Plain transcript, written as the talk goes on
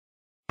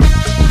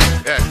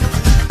Yeah,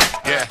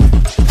 yeah,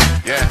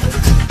 yeah.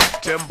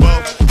 Timbo,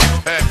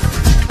 hey,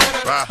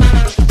 rock,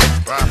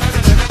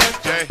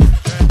 Jay,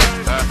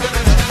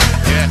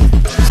 yeah,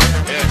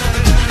 yeah.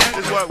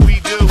 This is what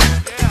we do.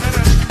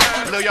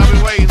 I know y'all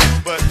been waiting,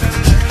 but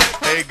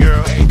hey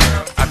girl,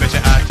 I bet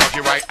your I talk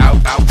you right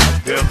out,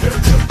 dip.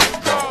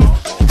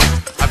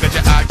 I bet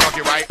your I talk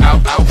you right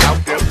out,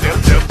 dip.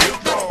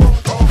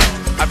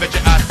 I bet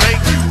your I thank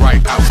you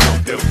right out,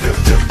 dip.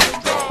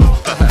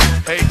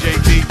 Hey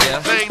JT,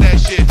 sing that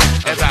shit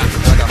as I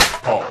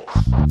pause.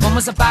 One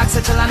was a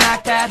boxer till I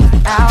knocked that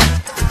out.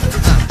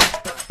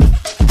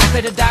 I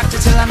paid a doctor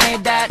till I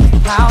made that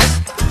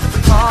house.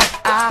 Oh,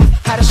 I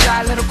had a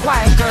shy little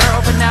quiet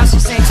girl, but now she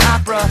sings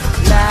opera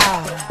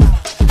loud.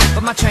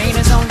 But my train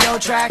is on your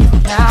track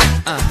now,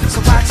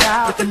 so watch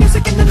out. With the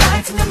music and the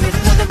lights in the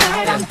middle of the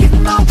night, I'm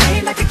getting my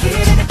way like a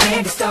kid in a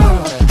candy store.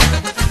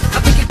 I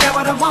think you got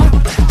what I want.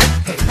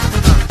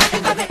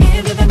 And by the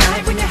end of the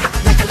night, when you're hot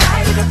like a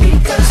light in a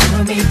beat, 'cause you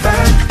and me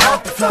burn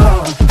out the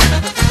floor.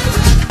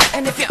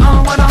 And if you're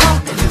on what I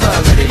want, then you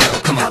already know.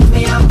 Come on. Help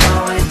me, I'm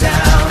going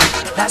down.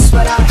 That's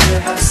what I hear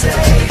her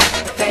say.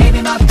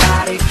 Baby, my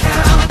body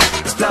count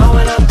is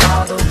blowing up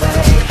all the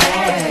way.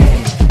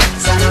 Hey,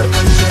 sign up,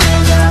 put your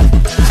hand up.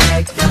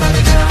 Make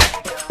nobody count.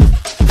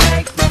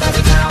 Make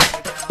nobody count.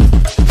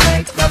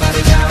 Make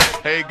nobody count.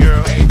 Hey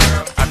girl,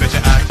 I bet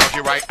your I talk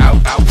you right out,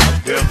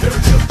 dip.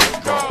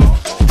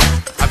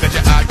 I bet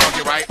your I talk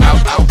you right out,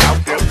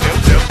 dip.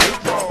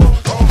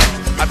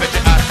 I bet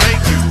your I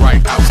thank you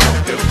right out,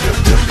 dip.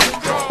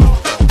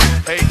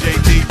 Hey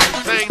JT,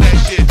 sing that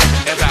shit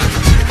as I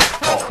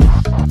pause.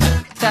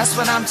 That's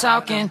what I'm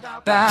talking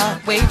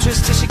about.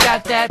 Waitress till she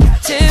got that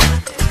tip.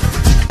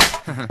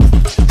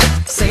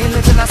 Say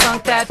it till I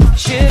sunk that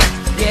shit.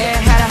 Yeah,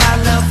 had a hot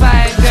little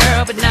fire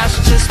girl, but now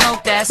she just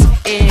smoked, that's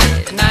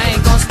it. And I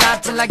ain't gonna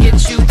stop till I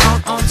get you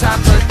on top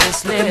of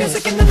this list. The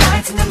music and the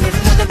lights in the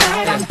middle of the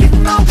night, I'm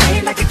getting my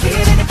way like a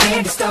kid in a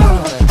candy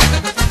store.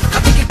 I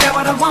think you got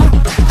what I want.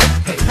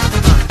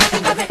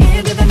 And by the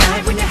end of the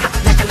night, when you're hot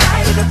like a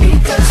light in a beat,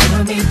 'cause you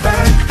and me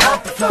burn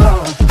out the floor.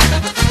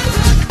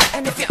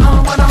 And if you're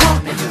on what I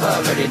want, then you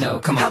already know.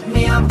 Come on. Help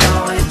me, I'm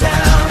going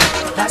down.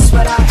 That's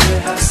what I hear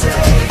her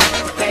say.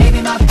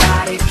 Baby, my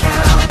body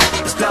count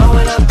is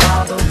blowing up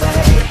all the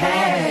way.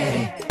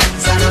 Hey,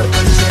 sign up,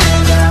 put your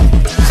hand up.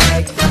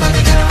 Make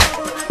nobody count.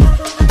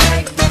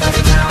 Make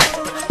nobody count.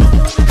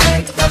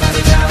 Make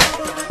nobody count.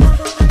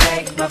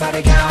 Make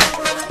nobody count.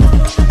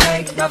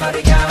 Make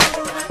nobody count.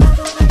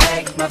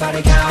 Make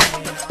nobody count.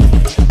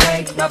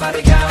 Make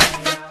nobody count.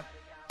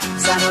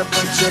 Sign up,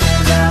 put your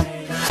hand up.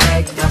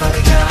 Make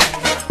nobody count.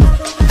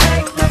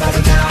 Make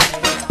nobody count.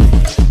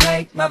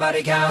 Make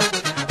nobody count.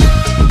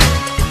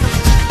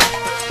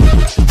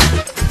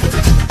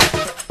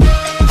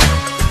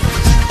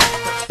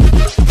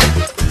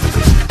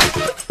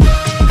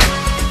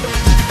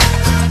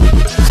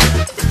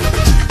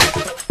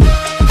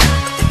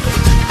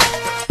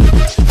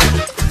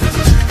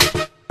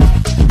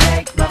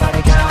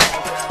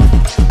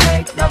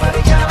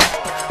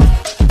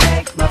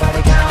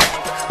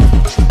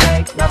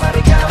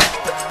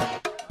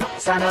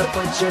 Sign up,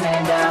 put your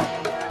name down.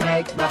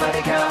 Make my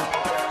body count.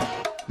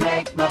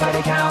 Make my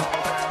body count.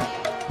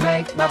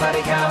 Make my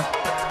body count.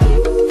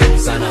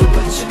 Sign up,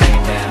 put your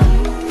name down.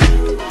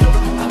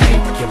 I'll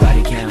make your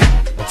body count.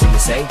 What do you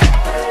say?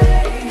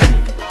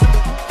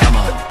 Come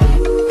on.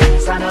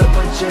 Sign up,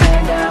 put your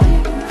name down.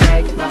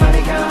 Make my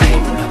body count.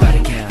 Make my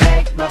body count.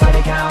 Make my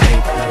body count.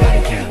 Make my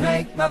body count.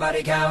 Make my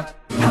body count.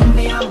 Help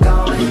me, I'm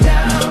going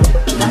down.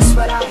 That's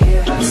what I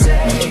hear her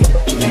say.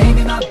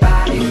 Baby, my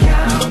body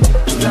count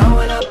is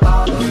blowing up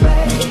all the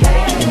way.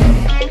 Hey.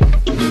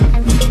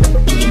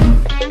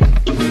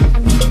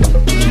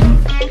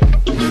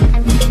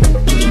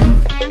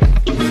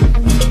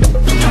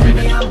 Help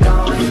me, I'm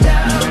going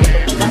down.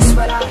 That's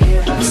what I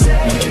hear her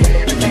say.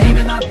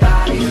 Baby, my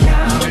body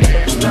count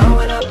is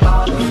blowing up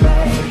all the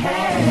way.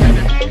 Hey.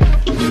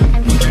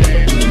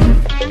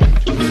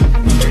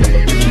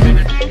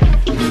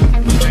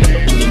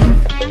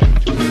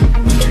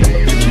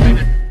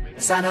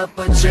 Sign up,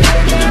 put your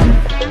hand down.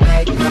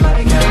 Make my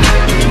body count.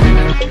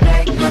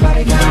 Make my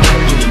body count.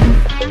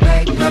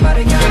 Make my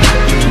body count.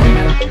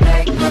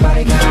 Make my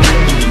body count.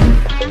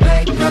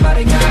 Make my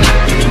body count.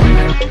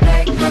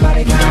 Make my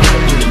body count.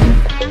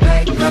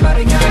 Make my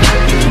body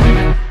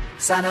count.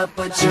 Sign up,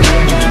 put your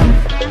hand down.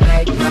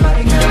 Make my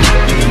body count.